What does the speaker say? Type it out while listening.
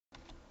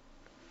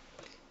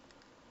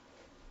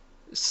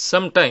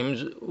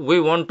Sometimes we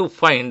want to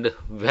find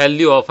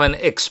value of an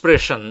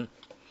expression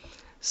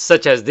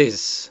such as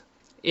this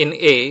in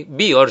A,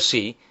 B or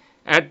C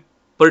at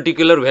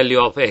particular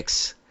value of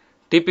x.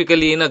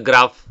 Typically in a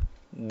graph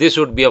this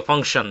would be a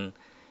function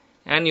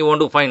and you want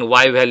to find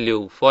y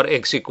value for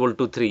x equal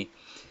to 3.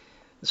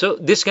 So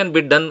this can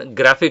be done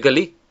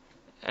graphically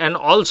and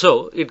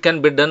also it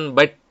can be done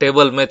by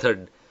table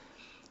method.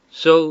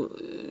 So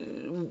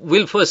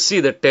we'll first see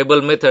the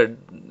table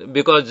method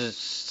because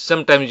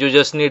sometimes you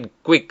just need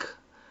quick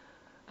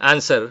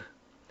answer.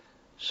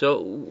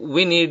 So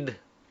we need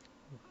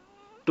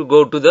to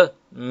go to the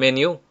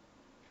menu.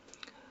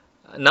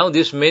 Now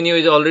this menu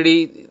is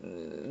already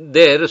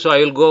there, so I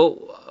will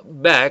go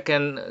back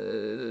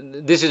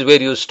and this is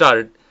where you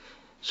start.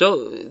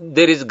 So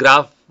there is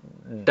graph,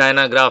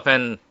 dynagraph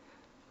and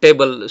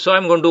table. So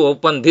I'm going to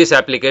open this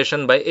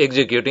application by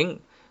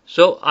executing.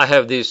 So I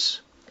have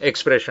this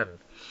expression.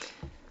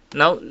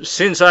 Now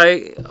since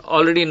I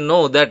already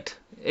know that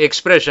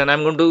expression,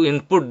 I'm going to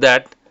input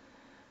that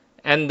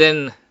and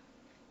then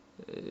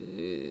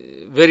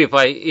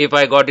verify if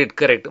I got it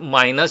correct.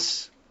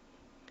 Minus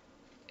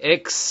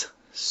x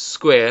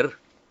square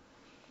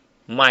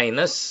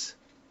minus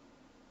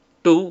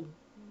 2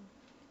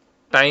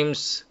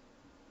 times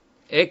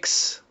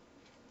x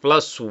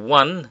plus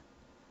 1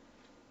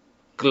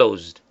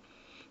 closed.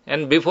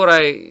 And before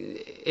I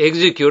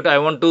execute, I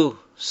want to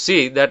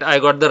see that I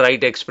got the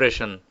right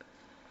expression.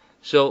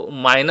 So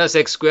minus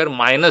x square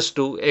minus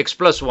 2 x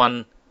plus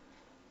 1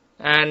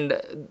 and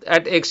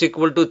at x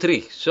equal to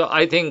 3. So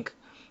I think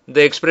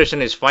the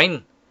expression is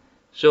fine.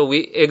 So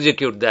we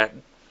execute that.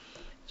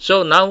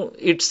 So now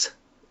it's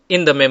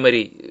in the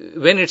memory.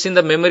 When it's in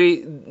the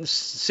memory,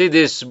 see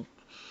this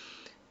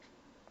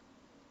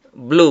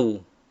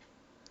blue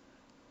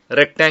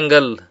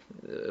rectangle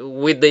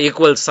with the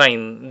equal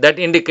sign that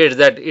indicates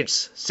that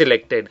it's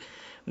selected.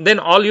 Then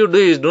all you do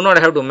is do not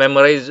have to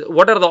memorize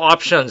what are the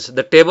options.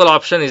 The table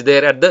option is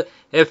there at the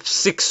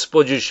F6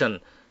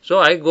 position. So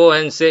I go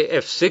and say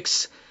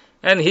F6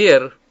 and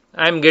here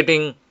I am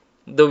getting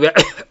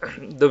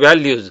the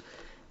values,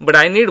 but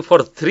I need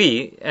for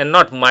 3 and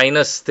not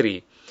minus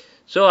 3.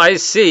 So I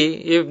see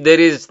if there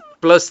is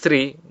plus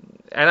 3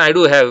 and I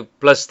do have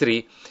plus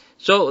 3.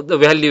 So the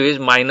value is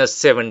minus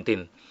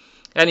 17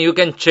 and you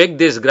can check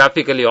this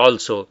graphically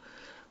also.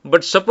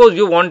 But suppose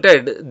you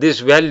wanted this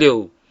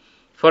value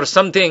for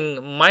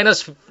something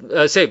minus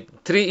say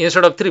 3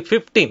 instead of 3,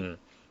 15.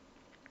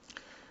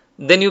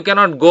 Then you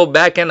cannot go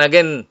back and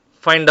again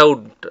find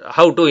out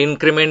how to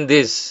increment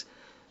this.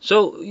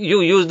 So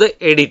you use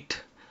the edit.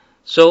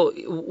 So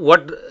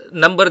what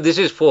number this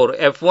is for?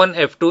 F1,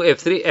 F2,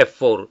 F3,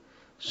 F4.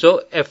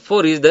 So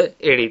F4 is the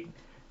edit.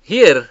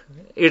 Here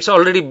it's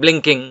already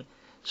blinking.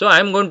 So I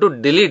am going to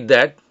delete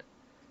that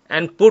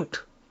and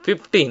put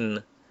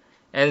 15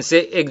 and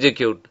say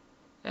execute.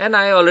 And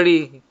I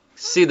already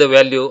see the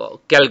value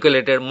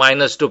calculated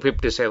minus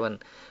 257.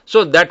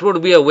 So that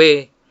would be a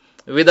way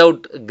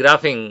without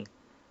graphing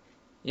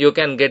you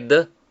can get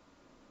the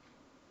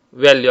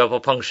value of a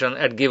function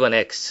at given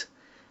x.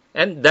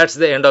 And that's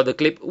the end of the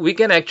clip. We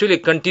can actually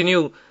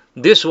continue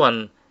this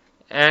one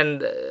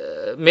and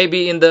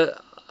maybe in the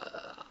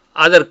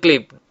other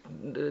clip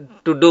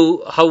to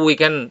do how we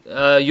can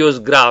use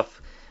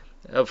graph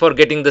for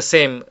getting the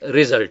same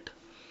result.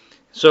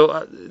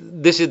 So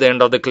this is the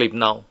end of the clip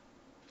now.